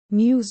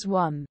News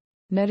 1.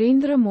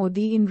 Narendra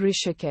Modi in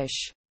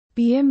Rishikesh.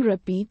 PM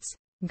repeats,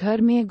 ghar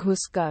mein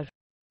ghus kar.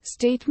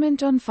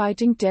 Statement on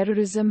fighting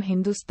terrorism.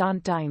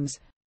 Hindustan Times.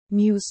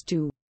 News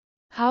 2.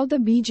 How the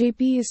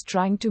BJP is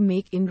trying to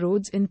make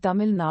inroads in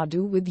Tamil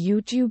Nadu with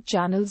YouTube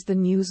channels. The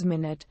News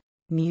Minute.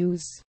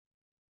 News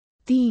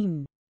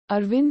 3.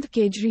 Arvind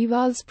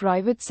Kejriwal's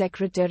private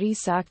secretary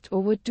sacked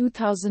over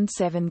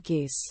 2007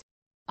 case.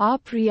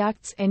 AAP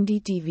reacts.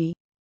 NDTV.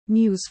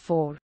 News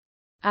 4.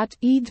 At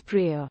Eid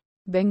prayer,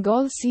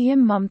 Bengal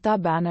CM Mamata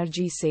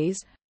Banerjee says,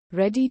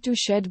 ready to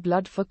shed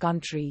blood for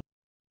country.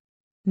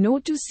 No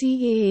to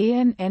CAA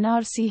and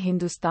NRC.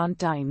 Hindustan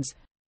Times.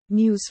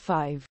 News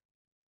 5.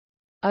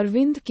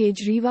 Arvind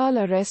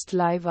Kejriwal arrest.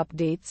 Live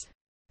updates.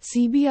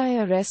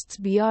 CBI arrests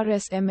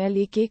BRS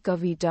MLA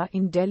Kavitha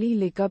in Delhi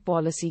liquor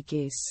policy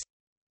case.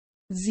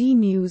 Z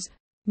News.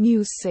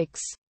 News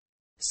 6.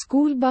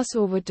 School bus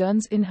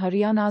overturns in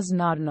Haryana's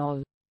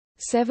Narnaul.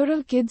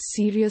 Several kids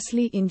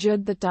seriously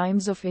injured. The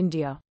Times of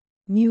India.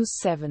 News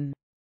 7.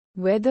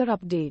 Weather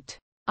update.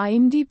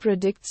 IMD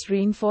predicts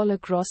rainfall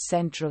across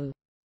central,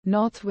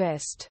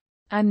 northwest,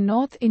 and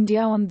North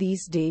India on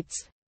these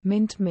dates.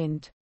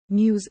 Mint.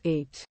 News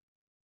 8.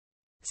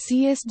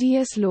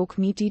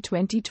 CSDS-Lokniti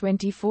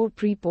 2024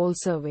 pre-poll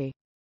survey.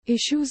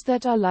 Issues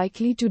that are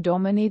likely to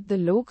dominate the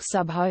Lok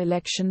Sabha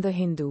election. The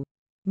Hindu.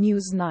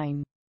 News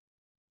 9.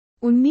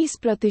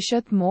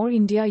 19% more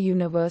India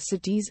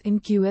universities in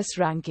QS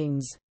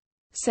rankings.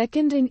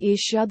 Second in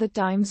Asia. The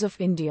Times of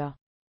India.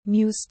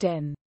 News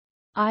 10.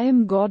 I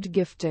am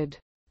God-gifted.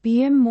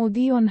 PM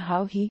Modi on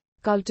how he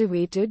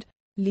cultivated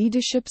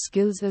leadership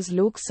skills as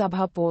Lok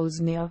Sabha polls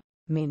near.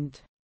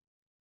 Mint.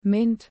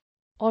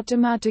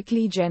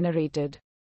 Automatically generated.